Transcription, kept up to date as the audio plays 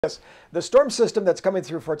Yes, the storm system that's coming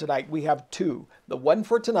through for tonight, we have two. The one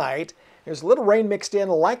for tonight, there's a little rain mixed in,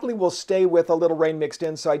 likely will stay with a little rain mixed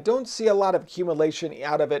in, so I don't see a lot of accumulation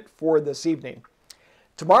out of it for this evening.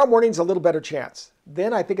 Tomorrow morning's a little better chance.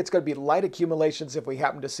 Then I think it's going to be light accumulations if we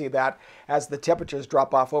happen to see that as the temperatures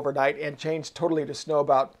drop off overnight and change totally to snow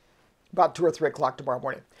about 2 or 3 o'clock tomorrow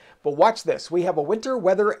morning. But watch this. We have a winter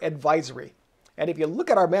weather advisory. And if you look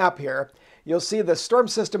at our map here, you'll see the storm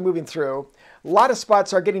system moving through. A lot of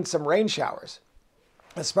spots are getting some rain showers,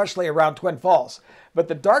 especially around Twin Falls. But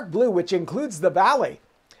the dark blue, which includes the valley,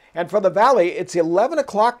 and for the valley, it's 11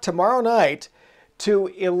 o'clock tomorrow night to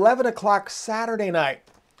 11 o'clock Saturday night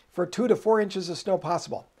for 2 to 4 inches of snow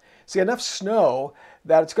possible. See, enough snow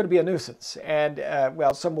that it's going to be a nuisance. And,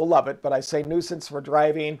 well, some will love it, but I say nuisance for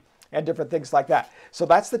driving and different things like that. So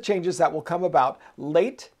that's the changes that will come about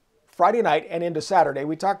late Friday night and into Saturday.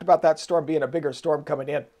 We talked about that storm being a bigger storm coming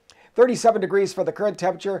in. 37 degrees for the current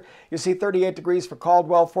temperature. You see 38 degrees for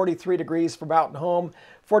Caldwell, 43 degrees for Mountain Home,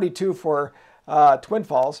 42 for Twin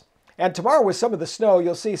Falls. And tomorrow with some of the snow,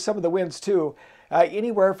 you'll see some of the winds too,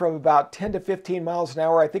 anywhere from about 10 to 15 miles an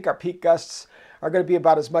hour. I think our peak gusts are going to be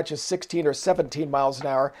about as much as 16 or 17 miles an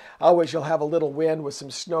hour. Always you'll have a little wind with some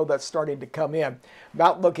snow that's starting to come in.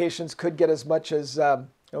 Mountain locations could get as much as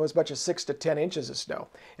 6 to 10 inches of snow.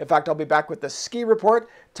 In fact, I'll be back with the ski report,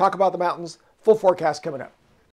 talk about the mountains, full forecast coming up.